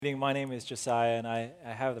My name is Josiah, and I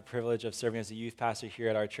have the privilege of serving as a youth pastor here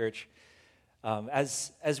at our church.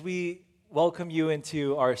 As we welcome you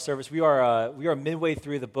into our service, we are midway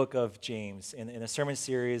through the book of James in a sermon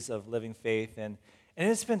series of living faith, and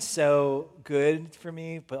it's been so good for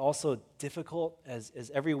me, but also difficult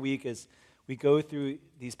as every week as we go through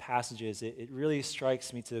these passages. It really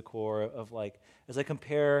strikes me to the core of as I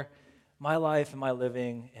compare my life and my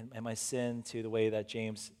living and my sin to the way that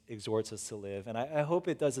James exhorts us to live. And I hope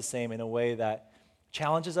it does the same in a way that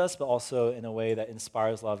challenges us, but also in a way that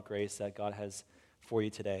inspires a lot of grace that God has for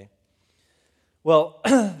you today. Well,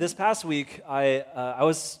 this past week, I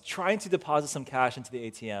was trying to deposit some cash into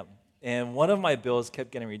the ATM, and one of my bills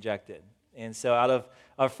kept getting rejected. And so out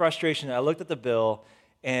of frustration, I looked at the bill,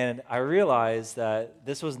 and I realized that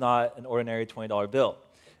this was not an ordinary $20 bill.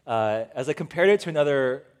 As I compared it to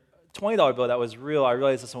another $20 bill that was real, I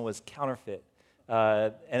realized this one was counterfeit.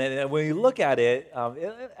 And then when you look at it,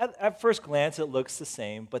 at first glance, it looks the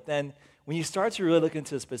same. But then when you start to really look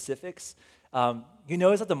into the specifics, you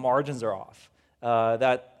notice that the margins are off,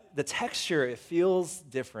 that the texture, it feels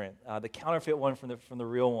different, the counterfeit one from the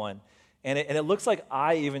real one. And it looks like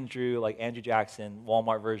I even drew like Andrew Jackson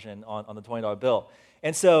Walmart version on the $20 bill.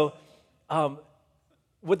 And so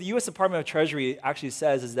what the U.S. Department of Treasury actually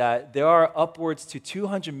says is that there are upwards to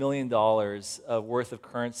 $200 million worth of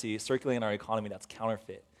currency circulating in our economy that's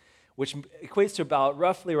counterfeit, which equates to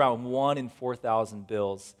roughly around 1 in 4,000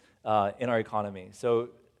 bills in our economy. So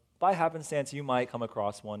by happenstance, you might come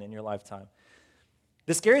across one in your lifetime.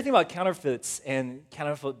 The scary thing about counterfeits and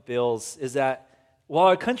counterfeit bills is that while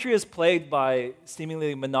our country is plagued by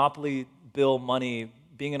seemingly monopoly bill money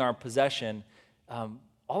being in our possession,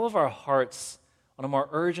 all of our hearts, on a more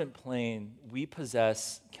urgent plane, we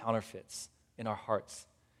possess counterfeits in our hearts.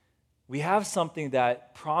 We have something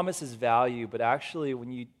that promises value, but actually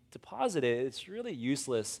when you deposit it, it's really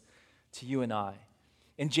useless to you and I.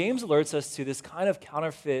 And James alerts us to this kind of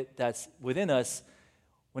counterfeit that's within us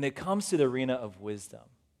when it comes to the arena of wisdom.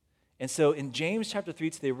 And so in James chapter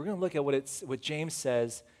 3 today, we're going to look at what James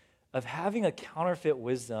says of having a counterfeit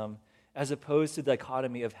wisdom as opposed to the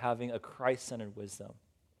dichotomy of having a Christ-centered wisdom.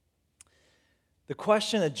 The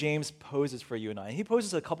question that James poses for you and I, he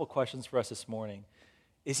poses a couple questions for us this morning,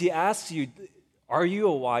 is he asks you, are you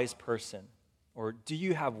a wise person? Or do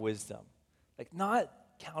you have wisdom? Like not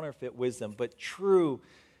counterfeit wisdom, but true,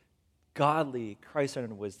 godly,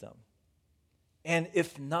 Christ-centered wisdom. And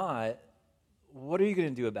if not, what are you going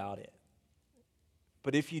to do about it?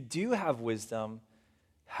 But if you do have wisdom,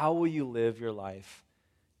 how will you live your life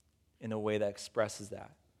in a way that expresses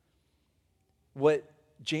that? What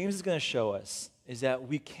James is going to show us is that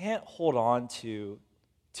we can't hold on to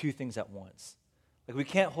two things at once. Like we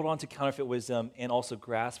can't hold on to counterfeit wisdom and also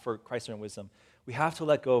grasp for Christ-centered wisdom. We have to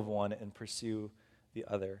let go of one and pursue the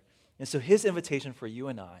other. And so his invitation for you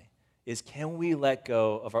and I is, can we let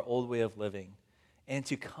go of our old way of living and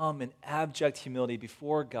to come in abject humility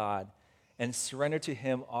before God and surrender to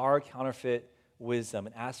him our counterfeit wisdom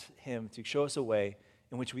and ask him to show us a way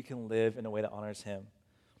in which we can live in a way that honors him.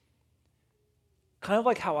 Kind of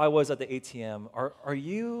like how I was at the ATM, are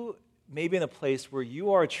you maybe in a place where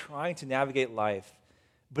you are trying to navigate life,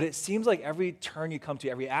 but it seems like every turn you come to,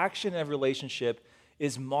 every action, every relationship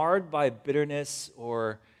is marred by bitterness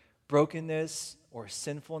or brokenness or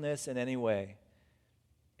sinfulness in any way?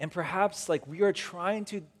 And perhaps like we are trying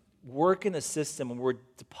to work in a system and we're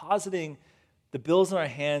depositing the bills in our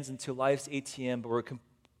hands into life's ATM, but we're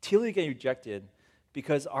continually getting rejected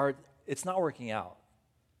because it's not working out.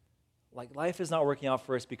 Like life is not working out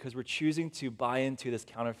for us because we're choosing to buy into this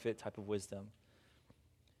counterfeit type of wisdom.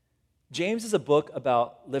 James is a book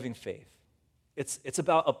about living faith. It's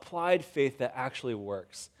about applied faith that actually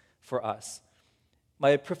works for us.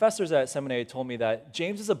 My professors at seminary told me that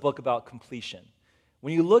James is a book about completion.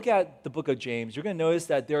 When you look at the book of James, you're going to notice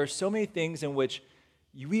that there are so many things in which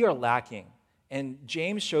we are lacking. And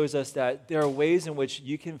James shows us that there are ways in which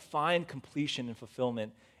you can find completion and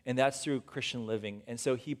fulfillment, and that's through Christian living. And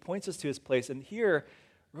so he points us to his place. And here,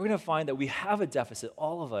 we're going to find that we have a deficit.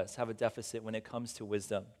 All of us have a deficit when it comes to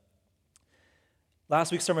wisdom.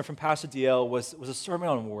 Last week's sermon from Pastor DL was a sermon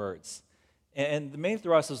on words. And the main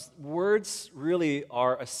thrust is words really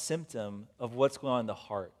are a symptom of what's going on in the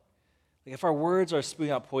heart. Like if our words are spewing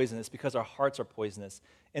out poison, it's because our hearts are poisonous.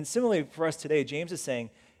 And similarly for us today, James is saying,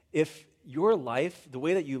 if your life, the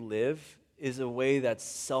way that you live, is a way that's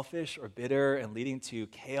selfish or bitter and leading to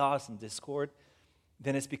chaos and discord,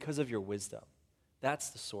 then it's because of your wisdom. That's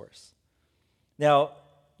the source. Now,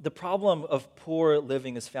 the problem of poor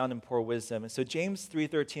living is found in poor wisdom. And so James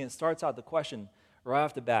 3:13 starts out the question right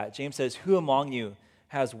off the bat. James says, "Who among you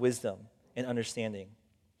has wisdom and understanding?"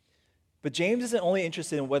 But James isn't only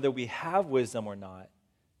interested in whether we have wisdom or not,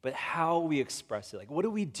 but how we express it. Like, what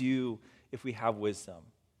do we do if we have wisdom?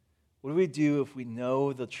 What do we do if we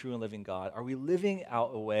know the true and living God? Are we living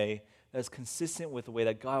out a way that is consistent with the way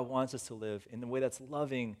that God wants us to live, in the way that's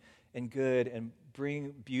loving and good and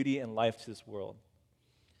bring beauty and life to this world?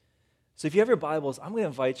 So if you have your Bibles, I'm going to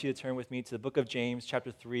invite you to turn with me to the book of James,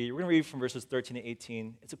 chapter 3. We're going to read from verses 13 to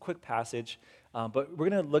 18. It's a quick passage, but we're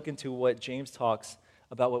going to look into what James talks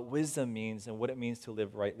about what wisdom means and what it means to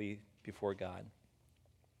live rightly before God.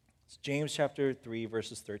 It's James chapter 3,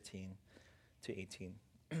 verses 13 to 18.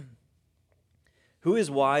 Who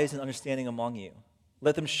is wise and understanding among you?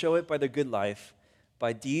 Let them show it by their good life,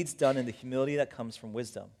 by deeds done in the humility that comes from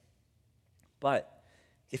wisdom. But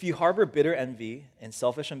if you harbor bitter envy and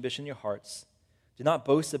selfish ambition in your hearts, do not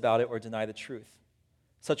boast about it or deny the truth.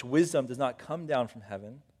 Such wisdom does not come down from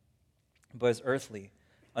heaven, but is earthly,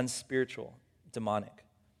 unspiritual, demonic.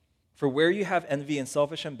 For where you have envy and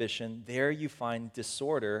selfish ambition, there you find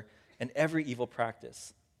disorder and every evil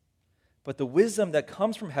practice. But the wisdom that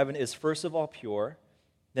comes from heaven is first of all pure,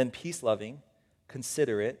 then peace-loving,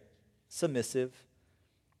 considerate, submissive,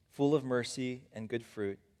 full of mercy and good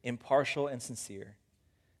fruit, impartial and sincere.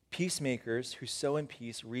 Peacemakers who sow in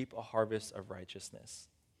peace reap a harvest of righteousness.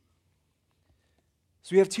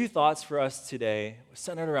 So we have two thoughts for us today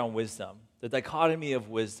centered around wisdom, the dichotomy of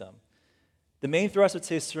wisdom. The main thrust of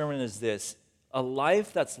today's sermon is this: a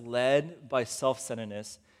life that's led by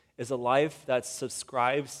self-centeredness is a life that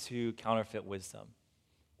subscribes to counterfeit wisdom.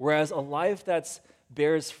 Whereas a life that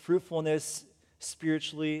bears fruitfulness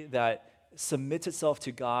spiritually, that submits itself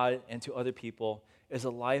to God and to other people, is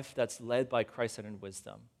a life that's led by Christ-centered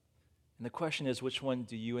wisdom. And the question is, which one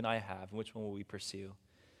do you and I have, and which one will we pursue?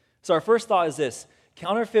 So our first thought is this: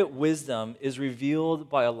 counterfeit wisdom is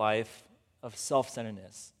revealed by a life of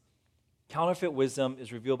self-centeredness. Counterfeit wisdom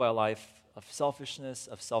is revealed by a life of selfishness,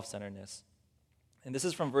 of self-centeredness. And this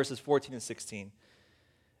is from verses 14 and 16.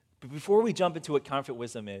 But before we jump into what counterfeit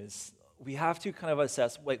wisdom is, we have to kind of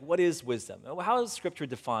assess, like, what is wisdom? How does Scripture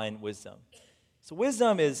define wisdom? So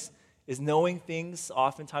wisdom is knowing things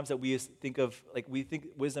oftentimes that we think of, like, we think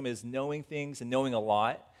wisdom is knowing things and knowing a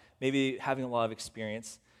lot, maybe having a lot of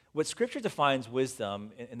experience. What Scripture defines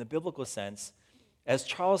wisdom in the biblical sense, as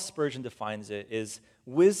Charles Spurgeon defines it, is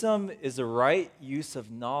wisdom is the right use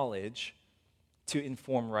of knowledge to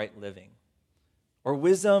inform right living. Or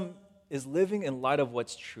wisdom is living in light of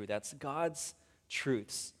what's true. That's God's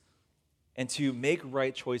truths. And to make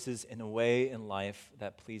right choices in a way in life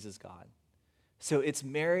that pleases God. So it's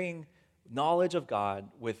marrying knowledge of God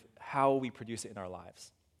with how we produce it in our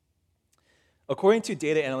lives. According to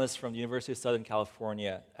data analysts from the University of Southern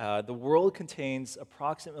California, the world contains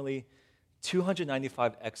approximately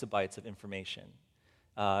 295 exabytes of information.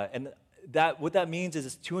 And what that means is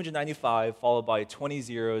it's 295 followed by 20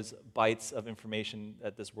 zeros, bytes of information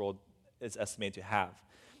that this world is estimated to have.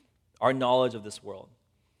 Our knowledge of this world.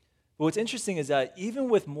 But what's interesting is that even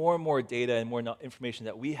with more and more data and more information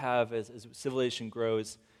that we have as civilization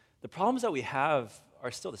grows, the problems that we have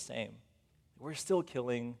are still the same. We're still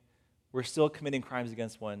killing. We're still committing crimes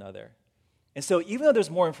against one another. And so even though there's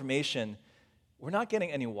more information, we're not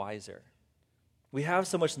getting any wiser. We have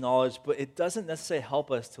so much knowledge, but it doesn't necessarily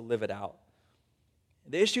help us to live it out.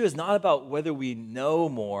 The issue is not about whether we know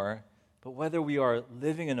more, but whether we are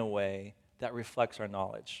living in a way that reflects our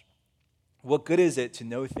knowledge. What good is it to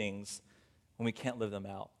know things when we can't live them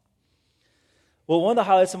out? Well, one of the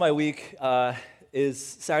highlights of my week is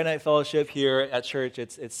Saturday night fellowship here at church.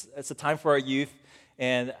 It's a time for our youth,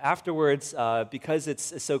 and afterwards, because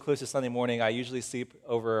it's so close to Sunday morning, I usually sleep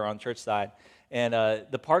over on church side. And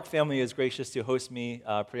the Park family is gracious to host me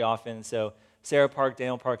pretty often. So Sarah Park,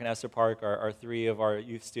 Daniel Park, and Esther Park are three of our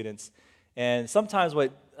youth students. And sometimes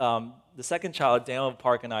what the second child, Daniel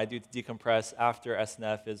Park, and I do to decompress after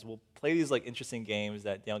SNF is we'll play these like interesting games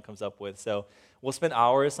that Daniel comes up with. So we'll spend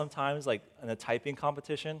hours sometimes like in a typing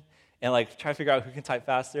competition and like try to figure out who can type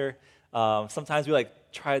faster. Sometimes we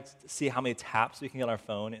like try to see how many taps we can get on our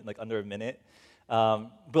phone in like under a minute. But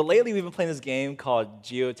lately we've been playing this game called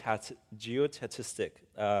Geotatistic.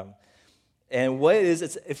 And what it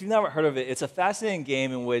is, if you've never heard of it, it's a fascinating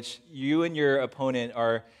game in which you and your opponent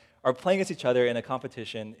are playing against each other in a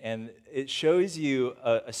competition, and it shows you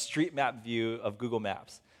a street map view of Google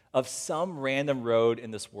Maps of some random road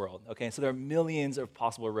in this world. Okay, so there are millions of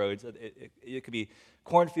possible roads. It could be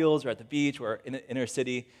cornfields or at the beach or in the inner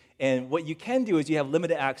city. And what you can do is you have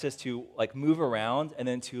limited access to like move around and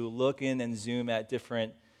then to look in and zoom at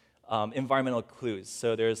different environmental clues.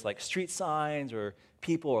 So there's like street signs or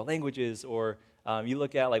people or languages, or you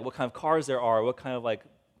look at like what kind of cars there are, what kind of like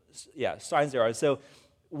signs there are. So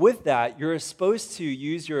with that, you're supposed to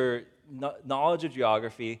use your knowledge of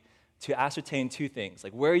geography to ascertain two things,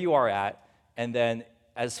 like where you are at, and then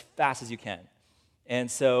as fast as you can. And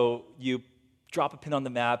so you drop a pin on the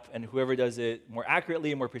map, and whoever does it more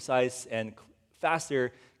accurately, more precise, and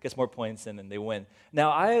faster gets more points, and then they win.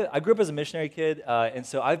 Now, I grew up as a missionary kid, and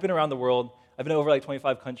so I've been around the world. I've been over like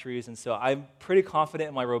 25 countries, and so I'm pretty confident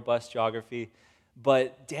in my robust geography.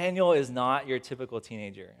 But Daniel is not your typical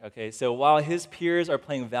teenager, okay? So while his peers are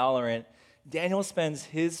playing Valorant, Daniel spends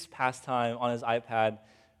his pastime on his iPad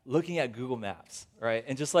looking at Google Maps, right?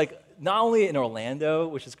 And just like, not only in Orlando,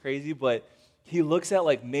 which is crazy, but he looks at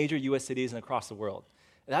like major U.S. cities and across the world.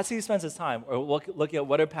 And that's how he spends his time, or looking at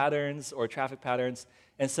weather patterns or traffic patterns.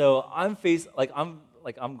 And so I'm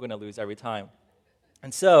going to lose every time.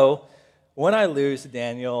 And so when I lose to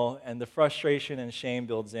Daniel and the frustration and shame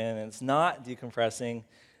builds in and it's not decompressing,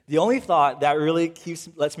 the only thought that really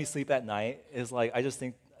lets me sleep at night is like, I just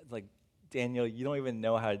think, like, Daniel, you don't even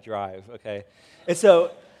know how to drive, okay? And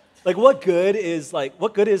so, like, what good is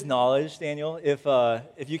knowledge, Daniel,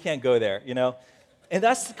 if you can't go there, you know? And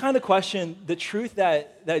that's the kind of question, the truth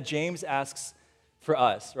that James asks for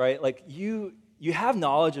us, right? Like, you have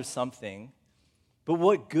knowledge of something, but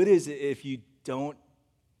what good is it if you don't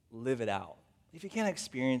live it out? If you can't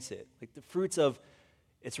experience it, like the fruits of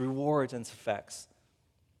its rewards and its effects.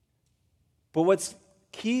 But what's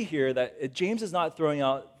key here, that James is not throwing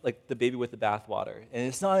out like the baby with the bathwater, and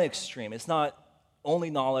it's not an extreme. It's not only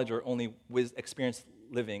knowledge or only experience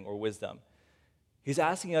living or wisdom. He's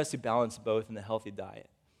asking us to balance both in a healthy diet.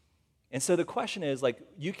 And so the question is, like,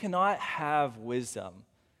 you cannot have wisdom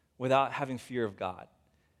without having fear of God.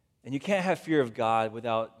 And you can't have fear of God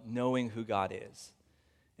without knowing who God is.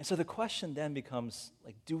 And so the question then becomes,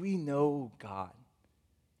 like, do we know God?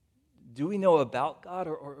 Do we know about God,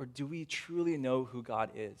 or do we truly know who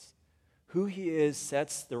God is? Who he is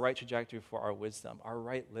sets the right trajectory for our wisdom, our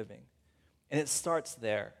right living. And it starts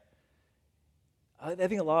there. I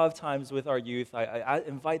think a lot of times with our youth, I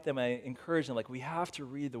invite them, I encourage them, like, we have to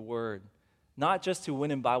read the Word, not just to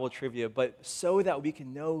win in Bible trivia, but so that we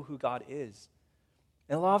can know who God is.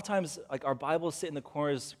 And a lot of times, like, our Bibles sit in the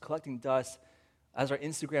corners collecting dust as our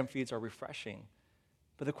Instagram feeds are refreshing.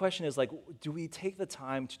 But the question is, like, do we take the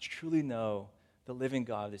time to truly know the living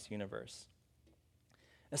God of this universe?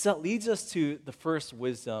 And so that leads us to the first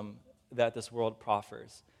wisdom that this world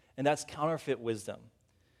proffers, and that's counterfeit wisdom.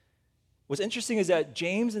 What's interesting is that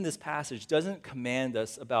James in this passage doesn't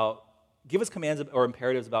give us commands or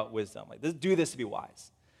imperatives about wisdom, like, do this to be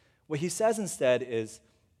wise. What he says instead is,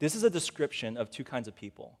 this is a description of two kinds of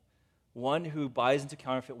people, one who buys into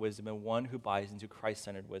counterfeit wisdom and one who buys into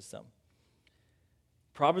Christ-centered wisdom.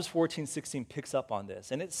 Proverbs 14:16 picks up on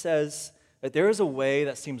this, and it says that there is a way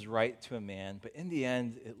that seems right to a man, but in the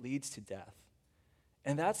end, it leads to death.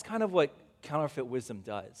 And that's kind of what counterfeit wisdom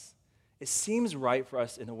does. It seems right for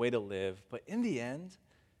us in a way to live, but in the end,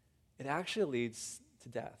 it actually leads to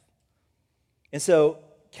death. And so,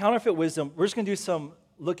 counterfeit wisdom, we're just going to do some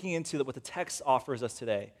looking into what the text offers us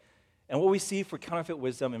today. And what we see for counterfeit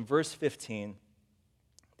wisdom in verse 15,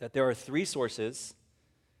 that there are three sources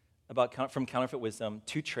from counterfeit wisdom,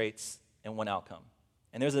 two traits, and one outcome.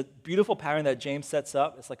 And there's a beautiful pattern that James sets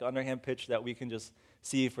up. It's like an underhand pitch that we can just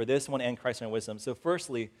see for this one and Christ-centered wisdom. So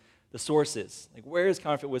firstly, the sources. Like, where does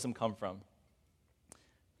counterfeit wisdom come from?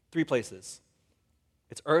 Three places.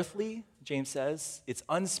 It's earthly, James says, it's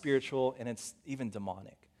unspiritual, and it's even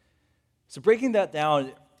demonic. So breaking that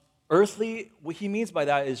down, earthly, what he means by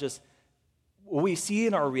that is just what we see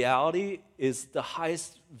in our reality is the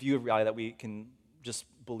highest view of reality that we can just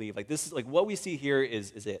believe. Like, this is like what we see here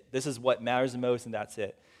is it. This is what matters the most, and that's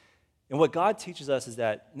it. And what God teaches us is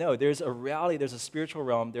that, no, there's a reality, there's a spiritual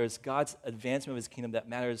realm, there's God's advancement of his kingdom that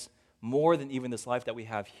matters more than even this life that we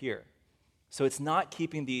have here. So it's not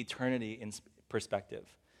keeping the eternity in perspective.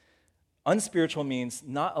 Unspiritual means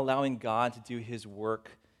not allowing God to do his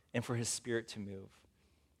work and for his spirit to move.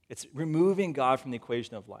 It's removing God from the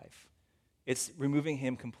equation of life. It's removing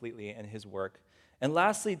him completely and his work. And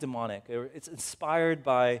lastly, demonic. It's inspired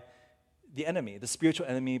by the enemy, the spiritual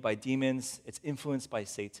enemy, by demons. It's influenced by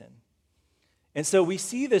Satan. And so we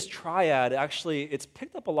see this triad, actually, it's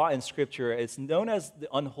picked up a lot in Scripture. It's known as the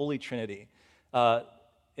unholy trinity.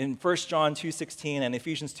 In 1 John 2:16 and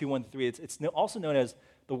Ephesians 2:1-3, it's also known as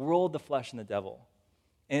the world, the flesh, and the devil.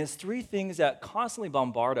 And it's three things that constantly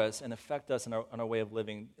bombard us and affect us in our way of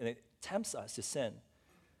living, and it tempts us to sin.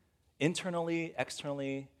 Internally,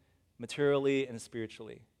 externally, materially, and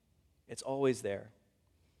spiritually. It's always there.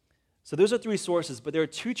 So those are three sources, but there are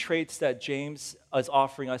two traits that James is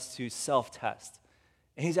offering us to self-test.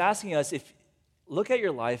 And he's asking us, look at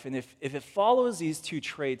your life, and if it follows these two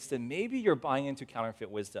traits, then maybe you're buying into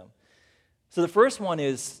counterfeit wisdom. So the first one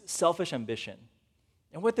is selfish ambition.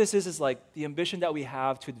 And what this is like the ambition that we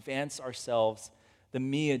have to advance ourselves, the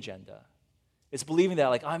me agenda. It's believing that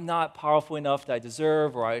like I'm not powerful enough that I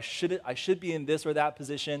deserve, or I should be in this or that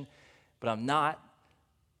position, but I'm not.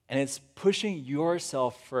 And it's pushing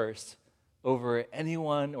yourself first over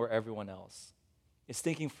anyone or everyone else. It's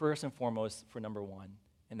thinking first and foremost for number one,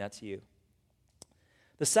 and that's you.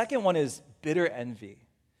 The second one is bitter envy.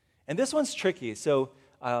 And this one's tricky. So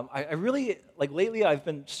I really, like lately I've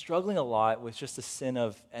been struggling a lot with just the sin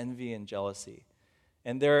of envy and jealousy.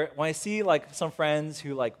 And when I see like some friends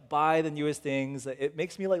who like buy the newest things, it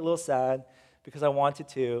makes me like a little sad because I wanted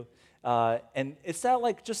to. And it's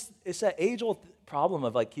that age-old problem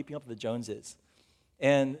of like keeping up with the Joneses.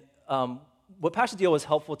 And what Pastor Deal was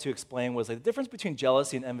helpful to explain was like the difference between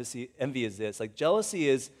jealousy and envy is this. Like jealousy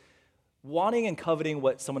is wanting and coveting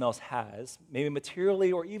what someone else has, maybe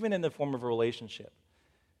materially or even in the form of a relationship.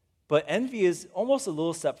 But envy is almost a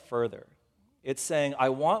little step further. It's saying, I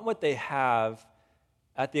want what they have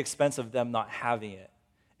at the expense of them not having it.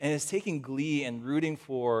 And it's taking glee and rooting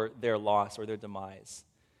for their loss or their demise.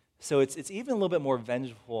 So it's even a little bit more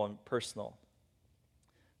vengeful and personal.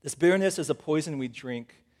 This bitterness is a poison we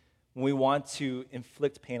drink when we want to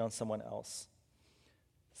inflict pain on someone else.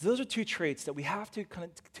 So those are two traits that we have to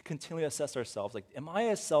continually assess ourselves. Like, am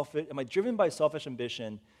I driven by selfish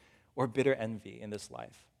ambition or bitter envy in this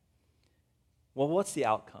life? Well, what's the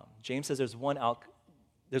outcome? James says there's one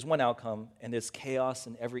outcome, and there's chaos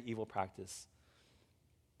in every evil practice.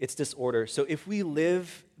 It's disorder. So if we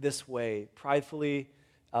live this way, pridefully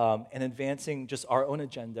and advancing just our own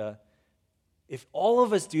agenda, if all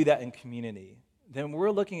of us do that in community, then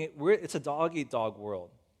it's a dog-eat-dog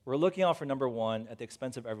world. We're looking out for number one at the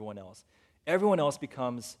expense of everyone else. Everyone else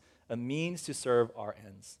becomes a means to serve our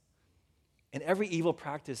ends. And every evil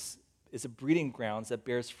practice is a breeding grounds that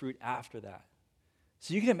bears fruit after that.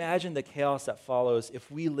 So you can imagine the chaos that follows if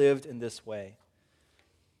we lived in this way.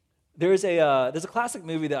 There's a classic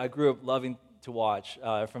movie that I grew up loving to watch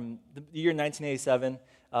from the year 1987.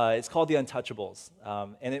 It's called The Untouchables.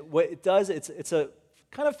 And what it does, it's a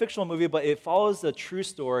kind of fictional movie, but it follows the true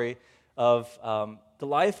story of the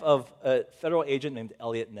life of a federal agent named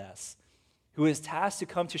Elliot Ness, who is tasked to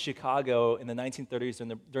come to Chicago in the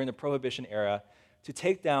 1930s during the Prohibition era to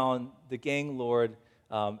take down the gang lord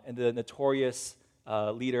and the notorious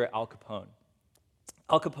leader Al Capone.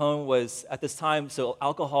 Al Capone was, at this time, so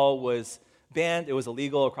alcohol was banned, it was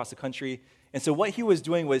illegal across the country, and so what he was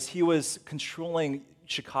doing was he was controlling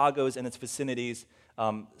Chicago's and its vicinities'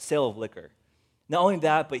 sale of liquor. Not only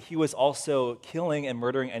that, but he was also killing and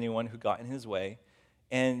murdering anyone who got in his way.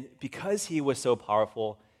 And because he was so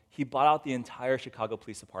powerful, he bought out the entire Chicago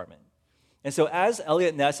Police Department. And so as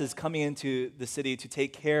Elliot Ness is coming into the city to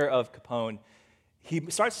take care of Capone, he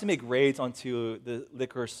starts to make raids onto the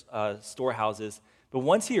liquor storehouses. But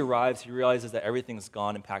once he arrives, he realizes that everything's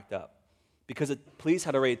gone and packed up because the police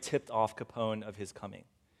had already tipped off Capone of his coming.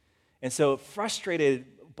 And so frustrated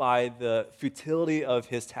by the futility of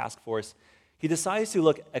his task force, he decides to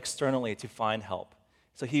look externally to find help.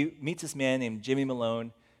 So he meets this man named Jimmy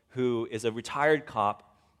Malone, who is a retired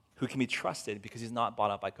cop who can be trusted because he's not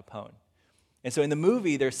bought up by Capone. And so in the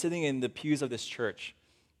movie, they're sitting in the pews of this church,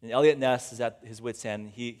 and Elliot Ness is at his wit's end.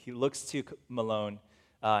 He looks to Malone,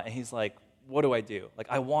 and he's like, what do I do? Like,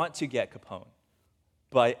 I want to get Capone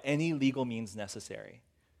by any legal means necessary.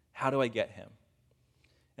 How do I get him?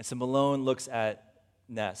 And so Malone looks at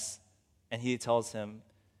Ness, and he tells him,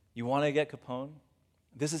 you want to get Capone?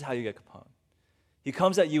 This is how you get Capone. He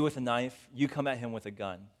comes at you with a knife, you come at him with a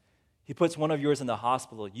gun. He puts one of yours in the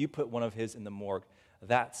hospital, you put one of his in the morgue.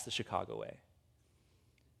 That's the Chicago way.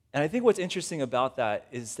 And I think what's interesting about that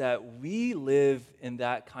is that we live in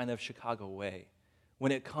that kind of Chicago way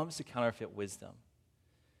when it comes to counterfeit wisdom.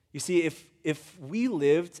 You see, if we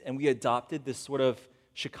lived and we adopted this sort of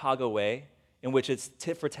Chicago way, in which it's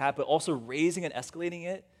tit for tat, but also raising and escalating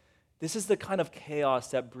it, this is the kind of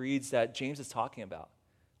chaos that breeds that James is talking about.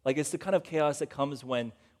 Like, it's the kind of chaos that comes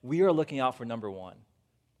when we are looking out for number one.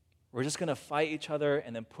 We're just going to fight each other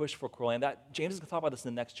and then push for quarreling. And that James is going to talk about this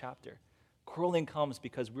in the next chapter. Quarreling comes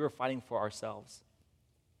because we are fighting for ourselves.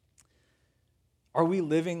 Are we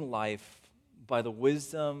living life by the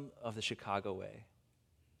wisdom of the Chicago way?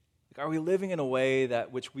 Like, are we living in a way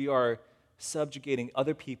that which we are subjugating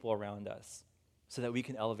other people around us so that we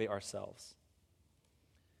can elevate ourselves?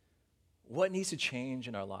 What needs to change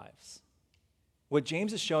in our lives? What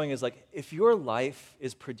James is showing is like, if your life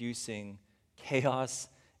is producing chaos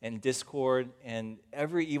and discord and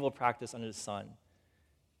every evil practice under the sun,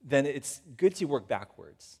 then it's good to work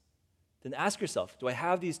backwards. Then ask yourself, do I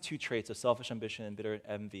have these two traits of selfish ambition and bitter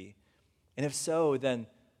envy? And if so, then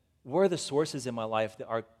what are the sources in my life that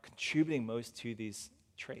are contributing most to these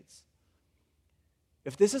traits?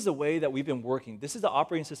 If this is the way that we've been working, this is the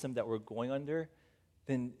operating system that we're going under,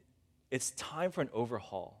 then it's time for an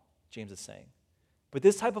overhaul, James is saying. But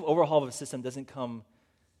this type of overhaul of a system doesn't come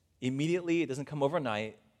immediately, it doesn't come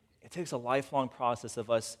overnight. It takes a lifelong process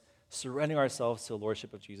of us surrendering ourselves to the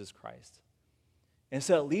lordship of Jesus Christ. And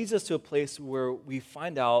so it leads us to a place where we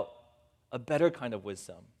find out a better kind of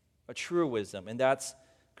wisdom, a truer wisdom, and that's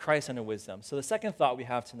Christ-centered wisdom. So the second thought we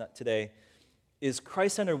have today is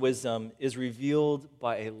Christ-centered wisdom is revealed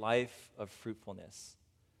by a life of fruitfulness.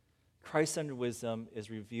 Christ-centered wisdom is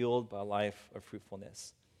revealed by a life of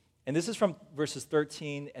fruitfulness. And this is from verses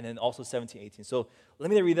 13 and then also 17, 18. So let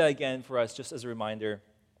me read that again for us just as a reminder.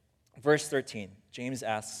 Verse 13, James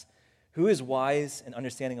asks, "Who is wise and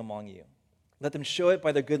understanding among you? Let them show it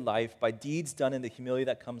by their good life, by deeds done in the humility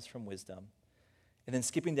that comes from wisdom." And then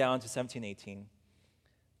skipping down to 17, 18.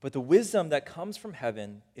 "But the wisdom that comes from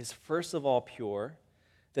heaven is first of all pure,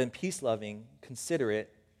 then peace-loving,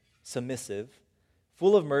 considerate, submissive,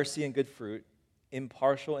 full of mercy and good fruit,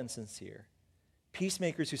 impartial and sincere.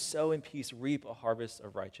 Peacemakers who sow in peace reap a harvest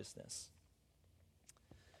of righteousness."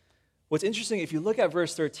 What's interesting, if you look at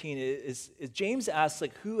verse 13, is James asks,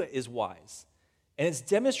 who is wise? And it's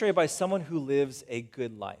demonstrated by someone who lives a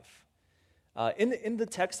good life. In the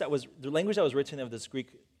text the language that was written of this New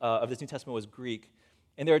Testament was Greek,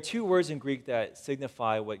 and there are two words in Greek that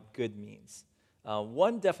signify what good means.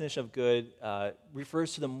 One definition of good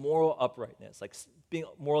refers to the moral uprightness, like being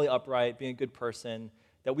morally upright, being a good person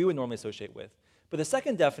that we would normally associate with. But the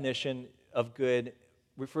second definition of good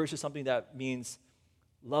refers to something that means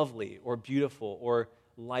lovely or beautiful or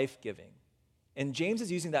life-giving. And James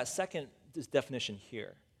is using that second definition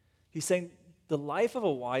here. He's saying the life of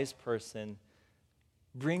a wise person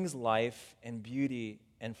brings life and beauty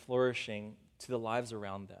and flourishing to the lives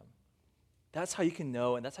around them. That's how you can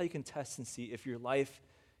know, and that's how you can test and see if your life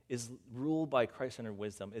is ruled by Christ-centered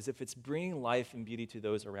wisdom, is if it's bringing life and beauty to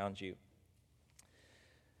those around you.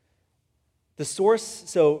 The source,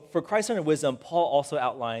 so for Christ-centered wisdom, Paul also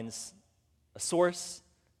outlines a source,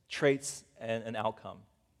 traits, and an outcome.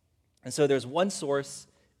 And so there's one source,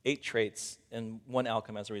 8 traits, and one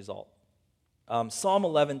outcome as a result. Psalm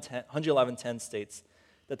 111:10 states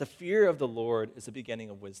that the fear of the Lord is the beginning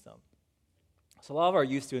of wisdom. So a lot of our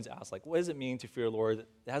youth students ask, what does it mean to fear the Lord?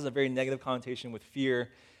 It has a very negative connotation with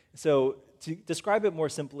fear. So to describe it more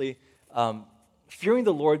simply, fearing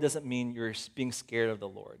the Lord doesn't mean you're being scared of the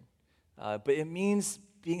Lord. But it means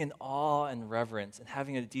being in awe and reverence and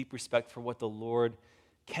having a deep respect for what the Lord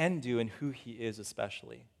can do and who he is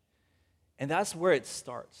especially. And that's where it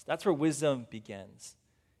starts. That's where wisdom begins.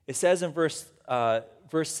 It says in verse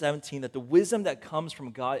 17 that the wisdom that comes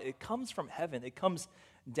from God, it comes from heaven. It comes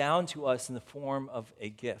down to us in the form of a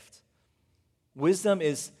gift. Wisdom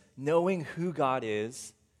is knowing who God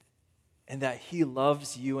is and that he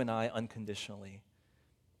loves you and I unconditionally.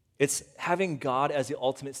 It's having God as the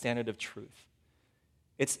ultimate standard of truth.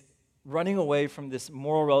 It's running away from this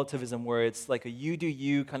moral relativism where it's like a you do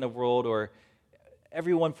you kind of world, or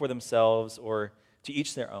everyone for themselves, or to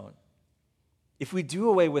each their own. If we do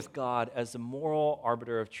away with God as the moral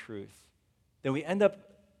arbiter of truth, then we end up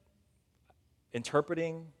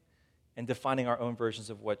interpreting and defining our own versions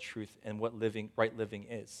of what truth and what right living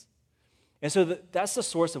is. And so that's the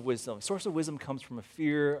source of wisdom. The source of wisdom comes from a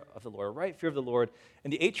fear of the Lord, right? Fear of the Lord.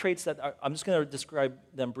 And the 8 traits I'm just going to describe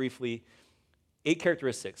them briefly. 8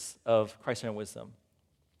 characteristics of Christ-centered wisdom.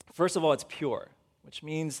 First of all, it's pure, which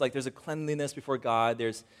means there's a cleanliness before God.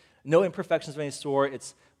 There's no imperfections of any sort.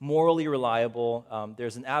 It's morally reliable.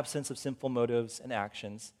 There's an absence of sinful motives and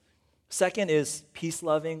actions. Second is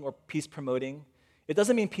peace-loving or peace-promoting. It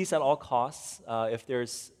doesn't mean peace at all costs if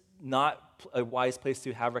there's not a wise place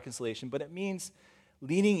to have reconciliation, but it means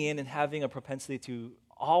leaning in and having a propensity to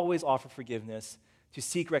always offer forgiveness, to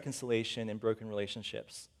seek reconciliation in broken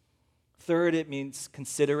relationships. Third, it means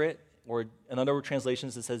considerate, or in other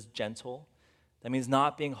translations it says gentle. That means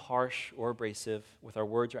not being harsh or abrasive with our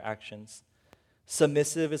words or actions.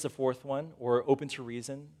 Submissive is the fourth one, or open to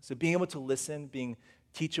reason. So being able to listen, being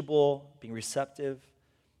teachable, being receptive.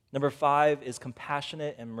 Number 5 is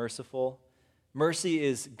compassionate and merciful. Mercy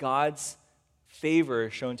is God's favor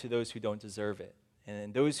shown to those who don't deserve it.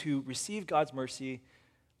 And those who receive God's mercy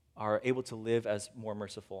are able to live as more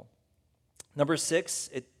merciful. Number 6,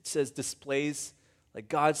 it says displays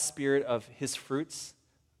God's spirit of his fruits.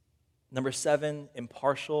 Number 7,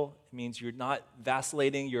 impartial. It means you're not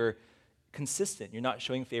vacillating, you're consistent, you're not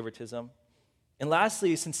showing favoritism. And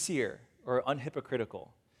lastly, sincere or unhypocritical.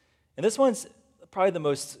 And this one's probably the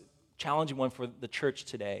most challenging one for the church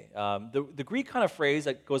today. The Greek kind of phrase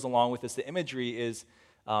that goes along with this, the imagery is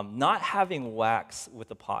not having wax with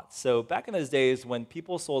the pots. So back in those days when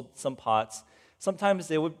people sold some pots, sometimes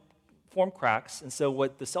they would form cracks. And so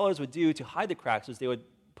what the sellers would do to hide the cracks was they would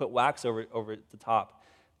put wax over the top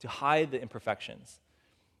to hide the imperfections.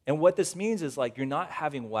 And what this means is like you're not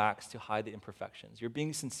having wax to hide the imperfections. You're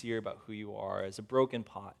being sincere about who you are as a broken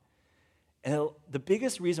pot. And the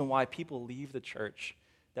biggest reason why people leave the church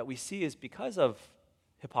that we see is because of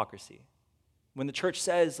hypocrisy. When the church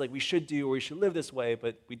says like we should do or we should live this way,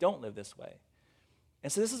 but we don't live this way.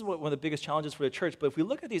 And so this is one of the biggest challenges for the church. But if we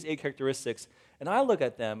look at these 8 characteristics, and I look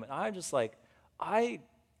at them, and I'm just like, I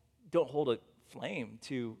don't hold a flame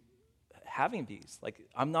to having these. Like,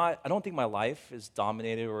 I don't think my life is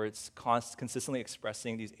dominated or it's consistently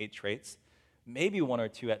expressing these 8 traits. Maybe 1 or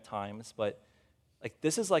 2 at times, but like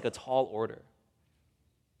this is like a tall order.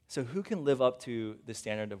 So who can live up to the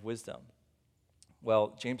standard of wisdom?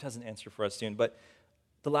 Well, James has an answer for us soon, but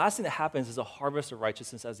the last thing that happens is a harvest of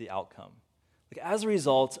righteousness as the outcome. Like as a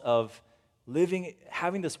result of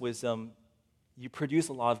having this wisdom, you produce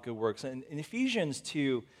a lot of good works. And in Ephesians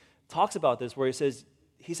 2 talks about this where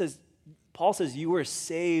Paul says, you were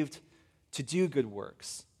saved to do good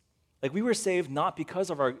works. Like we were saved not because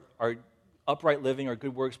of our upright living or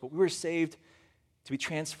good works, but we were saved to be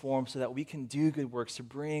transformed so that we can do good works to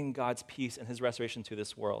bring God's peace and his restoration to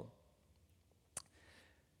this world.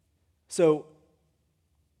 So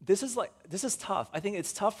this is tough. I think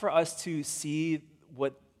it's tough for us to see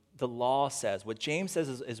what the law says. What James says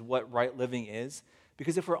is what right living is.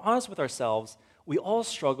 Because if we're honest with ourselves, we all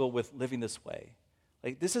struggle with living this way.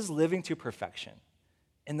 Like this is living to perfection.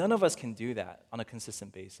 And none of us can do that on a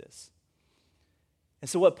consistent basis. And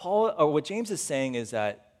so what James is saying is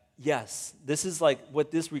that, yes, this is like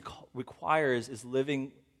what this requires is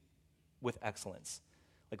living with excellence.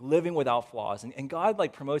 Like living without flaws. And God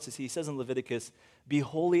like promotes this. He says in Leviticus, be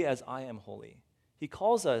holy as I am holy. He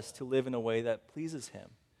calls us to live in a way that pleases him.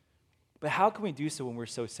 But how can we do so when we're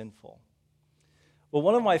so sinful? Well,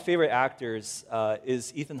 one of my favorite actors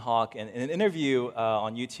is Ethan Hawke. And in an interview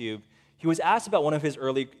on YouTube, he was asked about one of his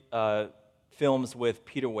early films with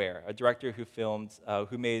Peter Weir, a director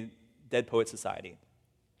who made Dead Poets Society,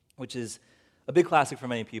 which is a big classic for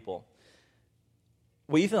many people.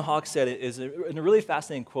 What Ethan Hawke said is in a really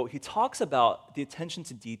fascinating quote. He talks about the attention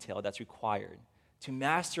to detail that's required to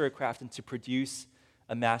master a craft and to produce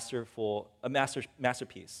a masterpiece.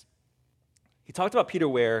 He talked about Peter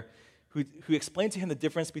Weir, who explained to him the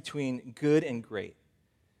difference between good and great.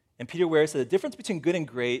 And Peter Weir said the difference between good and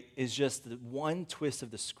great is just the one twist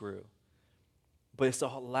of the screw. But it's the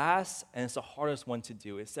last and it's the hardest one to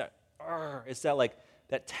do. It's that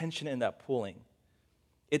tension and that pulling.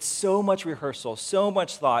 It's so much rehearsal, so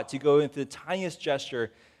much thought to go into the tiniest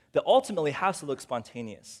gesture that ultimately has to look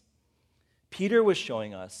spontaneous. Peter was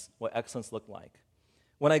showing us what excellence looked like.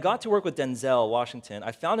 When I got to work with Denzel Washington,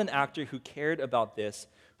 I found an actor who cared about this,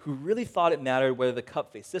 who really thought it mattered whether the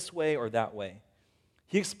cup faced this way or that way.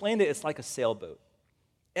 He explained it's like a sailboat.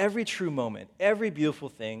 Every true moment, every beautiful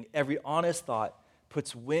thing, every honest thought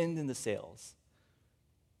puts wind in the sails.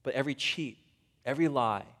 But every cheat, every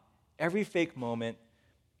lie, every fake moment,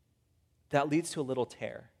 that leads to a little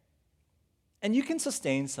tear. And you can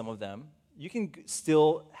sustain some of them. You can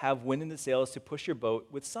still have wind in the sails to push your boat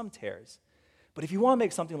with some tears. But if you want to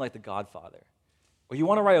make something like The Godfather, or you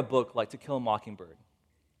want to write a book like To Kill a Mockingbird,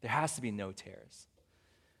 there has to be no tears.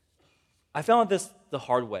 I found this the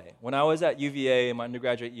hard way. When I was at UVA in my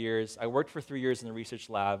undergraduate years, I worked for 3 years in the research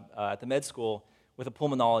lab at the med school with a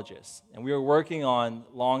pulmonologist. And we were working on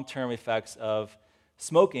long-term effects of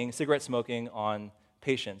cigarette smoking on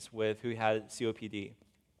patients who had COPD.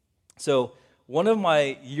 So one of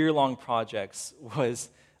my year-long projects was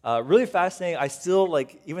really fascinating. I still,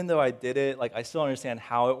 even though I did it, I still understand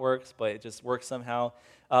how it works, but it just works somehow.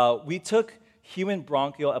 We took human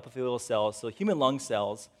bronchial epithelial cells, so human lung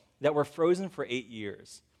cells, that were frozen for 8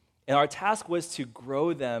 years. And our task was to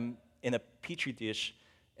grow them in a petri dish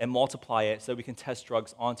and multiply it so we can test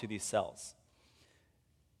drugs onto these cells.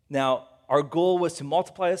 Now, our goal was to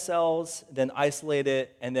multiply the cells, then isolate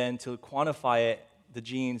it, and then to quantify it, the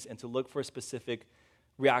genes, and to look for specific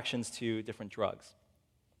reactions to different drugs.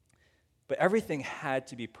 But everything had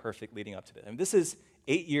to be perfect leading up to this. This is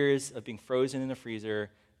 8 years of being frozen in a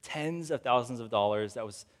freezer, tens of thousands of dollars that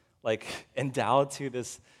was endowed to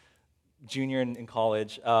this junior in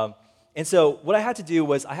college. And so what I had to do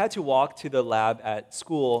was I had to walk to the lab at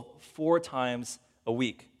school 4 times a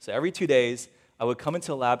week. So every 2 days, I would come into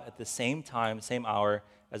the lab at the same time, same hour,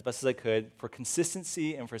 as best as I could, for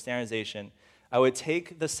consistency and for standardization, I would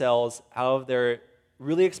take the cells out of their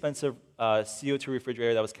really expensive CO2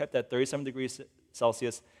 refrigerator that was kept at 37 degrees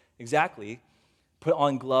Celsius exactly, put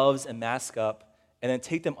on gloves and mask up, and then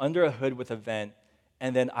take them under a hood with a vent,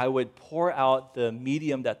 and then I would pour out the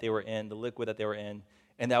medium that they were in, the liquid that they were in,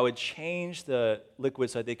 and I would change the liquid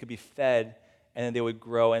so that they could be fed, and then they would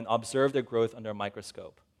grow and observe their growth under a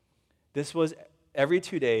microscope. This was every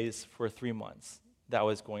 2 days for 3 months that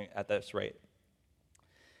was going at this rate.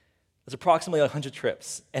 It's approximately 100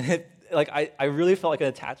 trips. And I really felt like an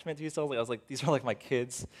attachment to these cells. I was like, these are like my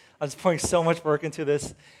kids. I was pouring so much work into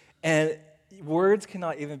this. And words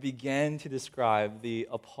cannot even begin to describe the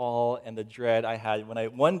appall and the dread I had when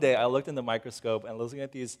one day I looked in the microscope and looking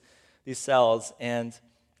at these cells, and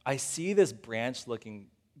I see this branch-type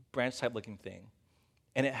looking thing.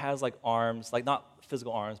 And it has like arms, like not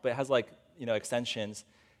physical arms, but it has like, extensions.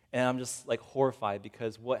 And I'm just like horrified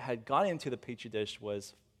because what had gone into the petri dish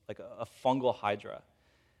was like a fungal hydra.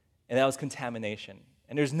 And that was contamination.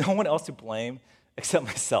 And there's no one else to blame except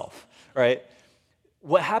myself, right?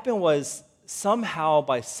 What happened was somehow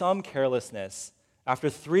by some carelessness, after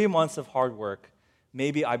 3 months of hard work,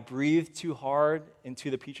 maybe I breathed too hard into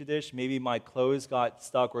the petri dish, maybe my clothes got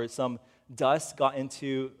stuck or some dust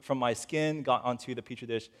from my skin got onto the petri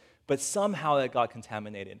dish, but somehow that got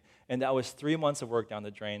contaminated. And that was 3 months of work down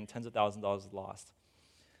the drain, tens of thousands of dollars lost.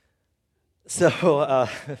 So,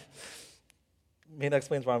 maybe that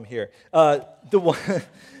explains why I'm here.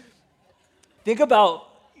 Think about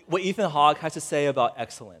what Ethan Hawke has to say about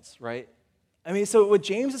excellence, right? I mean, so what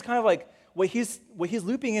James is kind of like, what he's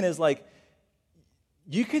looping in is like,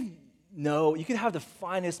 you could have the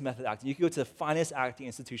finest method acting. You could go to the finest acting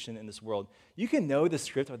institution in this world. You can know the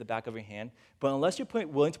script at the back of your hand, but unless you're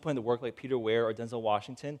willing to put in the work like Peter Weir or Denzel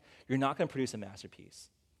Washington, you're not going to produce a masterpiece.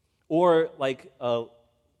 Or like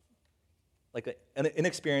an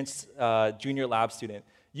inexperienced junior lab student,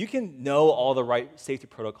 you can know all the right safety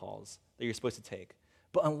protocols that you're supposed to take,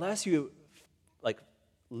 but unless you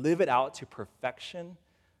live it out to perfection,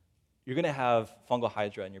 you're going to have fungal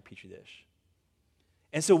hydra in your petri dish.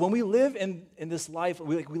 And so when we live in this life,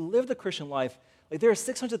 we live the Christian life, there are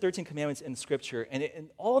 613 commandments in Scripture, and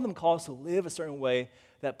all of them call us to live a certain way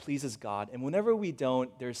that pleases God. And whenever we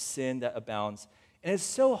don't, there's sin that abounds. And it's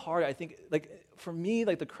so hard, I think, for me,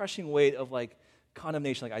 the crushing weight of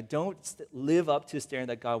condemnation, I don't live up to the standard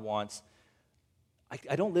that God wants. I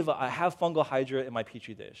have fungal hydra in my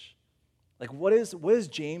petri dish. What is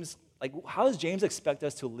James, how does James expect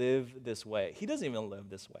us to live this way? He doesn't even live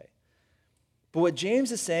this way. But what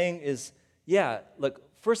James is saying is,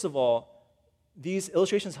 first of all, these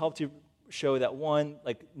illustrations help to show that one,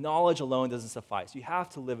 knowledge alone doesn't suffice. You have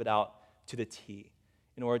to live it out to the T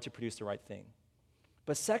in order to produce the right thing.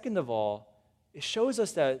 But second of all, it shows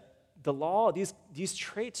us that the law, these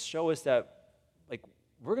traits show us that,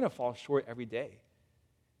 we're going to fall short every day.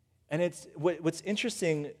 And it's what's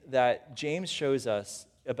interesting that James shows us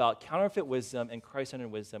about counterfeit wisdom and Christ-centered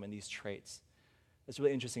wisdom and these traits. That's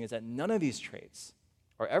really interesting is that none of these traits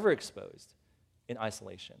are ever exposed in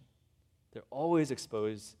isolation. They're always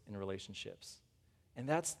exposed in relationships. And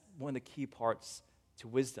that's one of the key parts to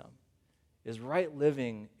wisdom, is right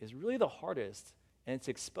living is really the hardest, and it's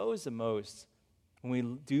exposed the most when we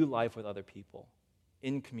do life with other people,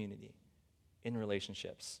 in community, in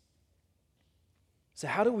relationships. So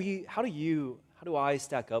how do I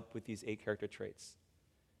stack up with these 8 character traits?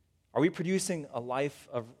 Are we producing a life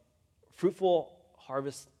of fruitful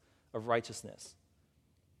harvest of righteousness?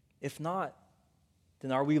 If not,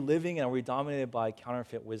 then are we living and are we dominated by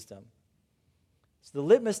counterfeit wisdom? So the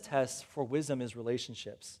litmus test for wisdom is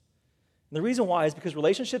relationships. And the reason why is because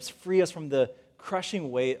relationships free us from the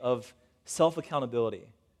crushing weight of self-accountability,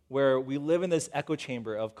 where we live in this echo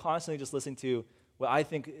chamber of constantly just listening to what I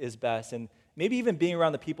think is best and maybe even being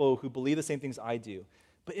around the people who believe the same things I do.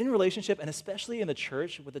 But in relationship, and especially in the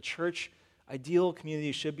church, what the church ideal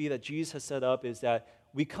community should be that Jesus has set up is that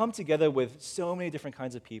we come together with so many different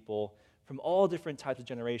kinds of people from all different types of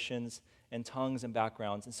generations and tongues and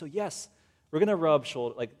backgrounds. And so yes, we're going to rub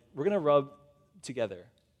together.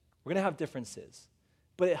 We're going to have differences.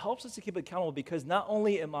 But it helps us to keep it accountable because not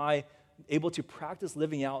only am I able to practice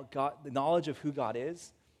living out the knowledge of who God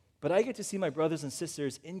is, but I get to see my brothers and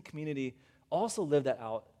sisters in community also live that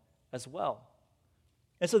out as well.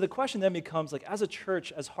 And so the question then becomes, as a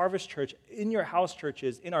church, as Harvest Church, in your house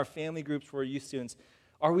churches, in our family groups for youth students,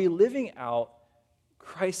 are we living out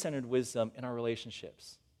Christ-centered wisdom in our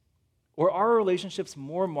relationships? Or are our relationships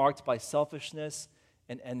more marked by selfishness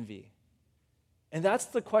and envy? And that's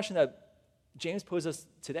the question that James poses us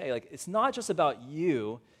today. It's not just about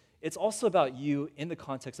you. it's also about you in the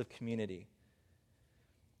context of community.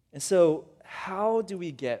 And so, how do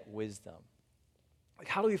we get wisdom? Like,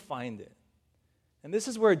 how do we find it? And this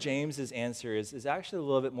is where James's answer is actually a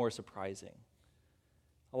little bit more surprising.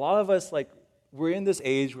 A lot of us, like, we're in this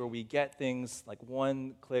age where we get things like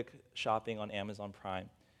one-click shopping on Amazon Prime.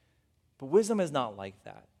 But wisdom is not like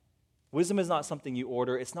that. Wisdom is not something you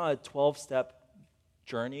order. It's not a 12-step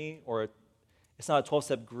journey, or it's not a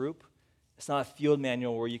 12-step group. It's not a field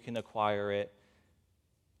manual where you can acquire it.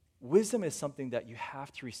 Wisdom is something that you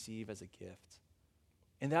have to receive as a gift.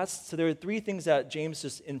 And so there are three things that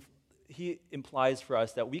James he implies for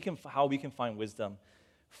us that how we can find wisdom.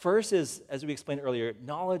 First is, as we explained earlier,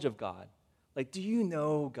 knowledge of God. Like, do you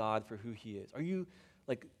know God for who he is? Are you,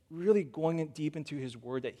 like, really going in deep into his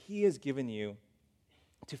word that he has given you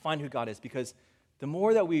to find who God is? Because the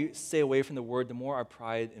more that we stay away from the word, the more our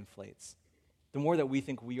pride inflates. The more that we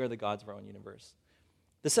think we are the gods of our own universe.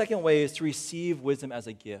 The second way is to receive wisdom as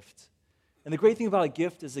a gift. And the great thing about a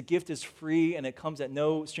gift is free and it comes at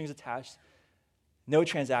no strings attached, no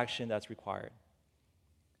transaction that's required.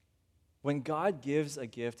 When God gives a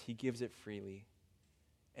gift, he gives it freely.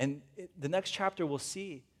 And the next chapter we'll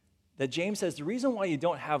see that James says the reason why you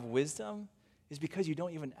don't have wisdom is because you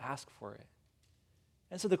don't even ask for it.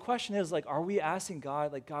 And so the question is, like, are we asking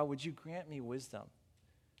God, like, God, would you grant me wisdom?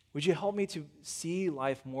 Would you help me to see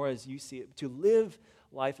life more as you see it, to live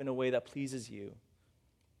life in a way that pleases you?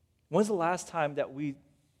 When's the last time that we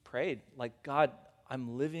prayed, like, God,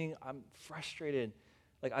 I'm frustrated.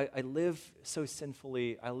 Like, I live so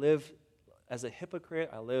sinfully. I live as a hypocrite.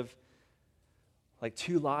 I live like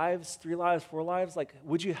 2 lives, 3 lives, 4 lives. Like,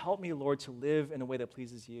 would you help me, Lord, to live in a way that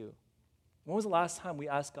pleases you? When was the last time we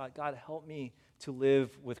asked God, God, help me to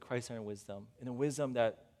live with Christ-centered wisdom, in a wisdom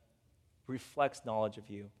that reflects knowledge of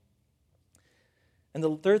you? And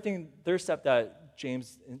the third step that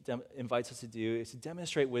James invites us to do is to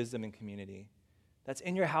demonstrate wisdom in community. That's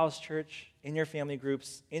in your house church, in your family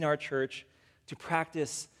groups, in our church, to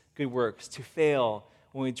practice good works, to fail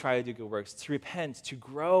when we try to do good works, to repent, to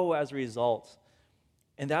grow as a result.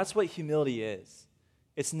 And that's what humility is.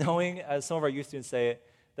 It's knowing, as some of our youth students say it,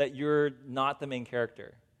 that you're not the main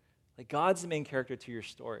character. Like, God's the main character to your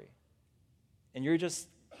story. And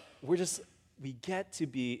we get to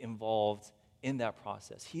be involved in that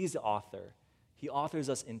process. He's the author. He authors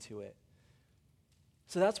us into it.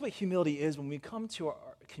 So that's what humility is. When we come to our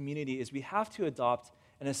community, is we have to adopt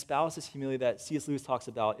and espouse this humility that C.S. Lewis talks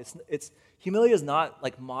about. Humility is not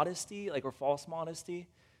like modesty, like, or false modesty.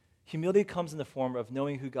 Humility comes in the form of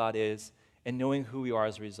knowing who God is and knowing who we are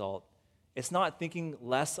as a result. It's not thinking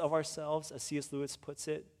less of ourselves, as C.S. Lewis puts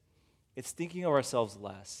it. It's thinking of ourselves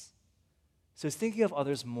less. So it's thinking of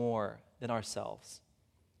others more than ourselves.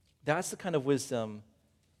 That's the kind of wisdom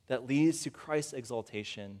that leads to Christ's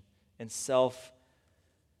exaltation and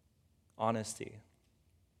self-honesty.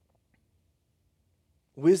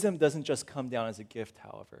 Wisdom doesn't just come down as a gift,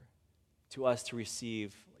 however, to us to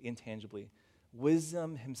receive intangibly.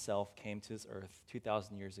 Wisdom himself came to this earth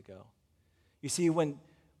 2,000 years ago. You see, when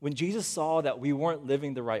Jesus saw that we weren't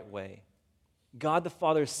living the right way, God the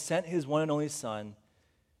Father sent his one and only Son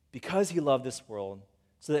because he loved this world,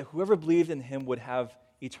 so that whoever believed in him would have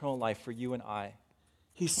eternal life for you and I.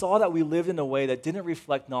 He saw that we lived in a way that didn't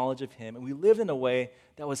reflect knowledge of him, and we lived in a way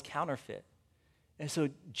that was counterfeit. And so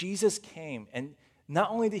Jesus came, and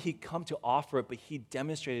not only did he come to offer it, but he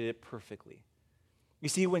demonstrated it perfectly. You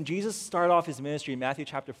see, when Jesus started off his ministry in Matthew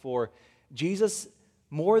chapter 4, Jesus,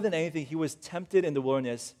 more than anything, he was tempted in the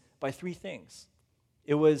wilderness by 3 things.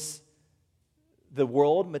 It was the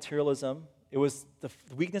world, materialism, it was the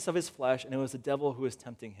weakness of his flesh, and it was the devil who was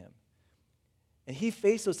tempting him. And he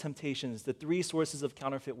faced those temptations, the 3 sources of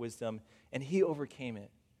counterfeit wisdom, and he overcame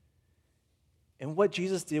it. And what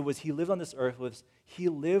Jesus did was he lived on this earth, he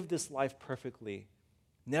lived this life perfectly,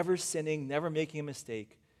 never sinning, never making a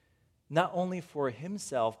mistake, not only for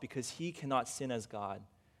himself because he cannot sin as God,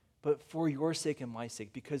 but for your sake and my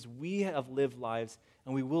sake, because we have lived lives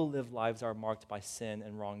and we will live lives that are marked by sin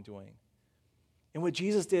and wrongdoing. And what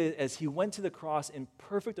Jesus did is he went to the cross in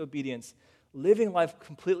perfect obedience, living life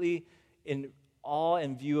completely in awe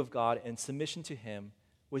and view of God and submission to him,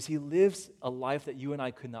 was he lives a life that you and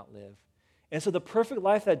I could not live. And so the perfect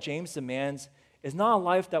life that James demands is not a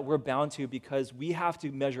life that we're bound to because we have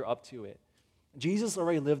to measure up to it. Jesus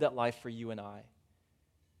already lived that life for you and I.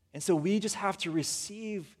 And so we just have to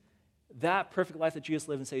receive that perfect life that Jesus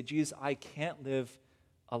lived and say, Jesus, I can't live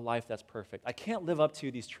a life that's perfect. I can't live up to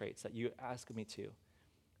these traits that you ask me to.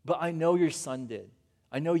 But I know your Son did.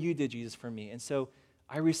 I know you did, Jesus, for me. And so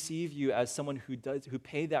I receive you as someone who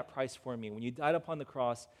paid that price for me. When you died upon the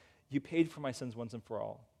cross, you paid for my sins once and for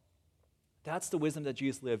all. That's the wisdom that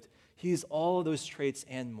Jesus lived. He's all of those traits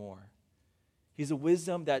and more. He's a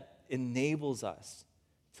wisdom that enables us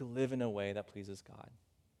to live in a way that pleases God.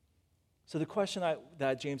 So the question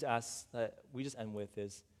that James asks, that we just end with,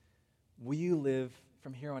 is, will you live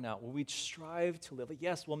from here on out? Will we strive to live? Like,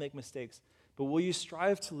 yes, we'll make mistakes, but will you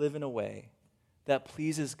strive to live in a way that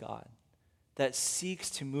pleases God, that seeks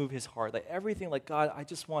to move his heart? Like everything, like, God, I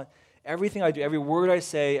just want everything I do, every word I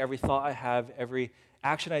say, every thought I have, every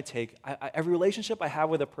action I take, every relationship I have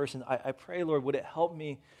with a person, I pray, Lord, would it help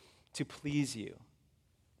me to please you?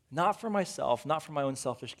 Not for myself, not for my own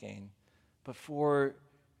selfish gain, but for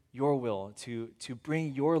your will, to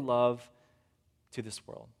bring your love to this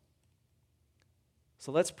world.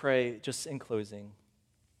 So let's pray just in closing.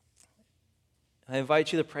 I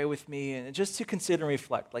invite you to pray with me and just to consider and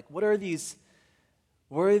reflect. Like, what are these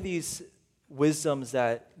wisdoms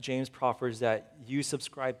that James proffers that you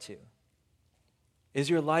subscribe to? Is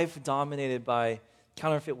your life dominated by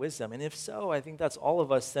counterfeit wisdom? And if so, I think that's all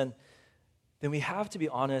of us, then we have to be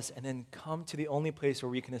honest and then come to the only place where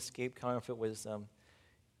we can escape counterfeit wisdom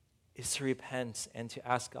is to repent and to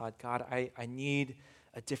ask God, I need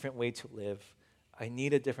a different way to live. I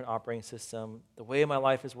need a different operating system. The way my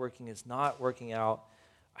life is working is not working out.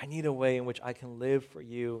 I need a way in which I can live for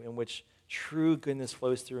you, in which true goodness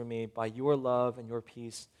flows through me by your love and your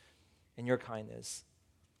peace and your kindness.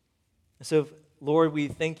 And so, Lord, we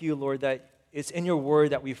thank you, Lord, that it's in your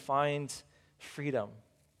word that we find freedom,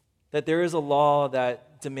 that there is a law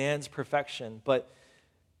that demands perfection, but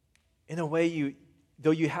in a way,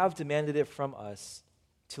 though you have demanded it from us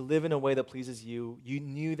to live in a way that pleases you, you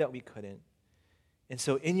knew that we couldn't. And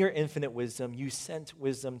so in your infinite wisdom, you sent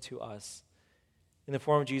wisdom to us in the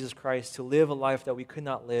form of Jesus Christ to live a life that we could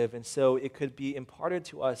not live. And so it could be imparted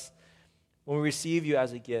to us when we receive you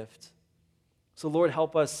as a gift. So Lord,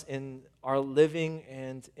 help us in our living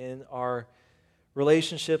and in our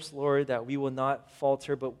relationships, Lord, that we will not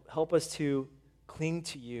falter, but help us to cling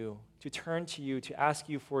to you, to turn to you, to ask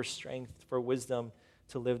you for strength, for wisdom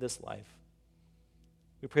to live this life.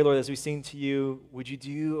 We pray, Lord, as we sing to you, would you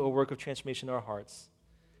do a work of transformation in our hearts?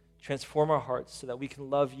 Transform our hearts so that we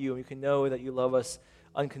can love you and we can know that you love us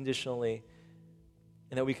unconditionally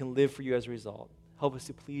and that we can live for you as a result. Help us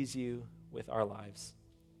to please you with our lives.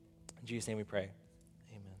 In Jesus' name we pray.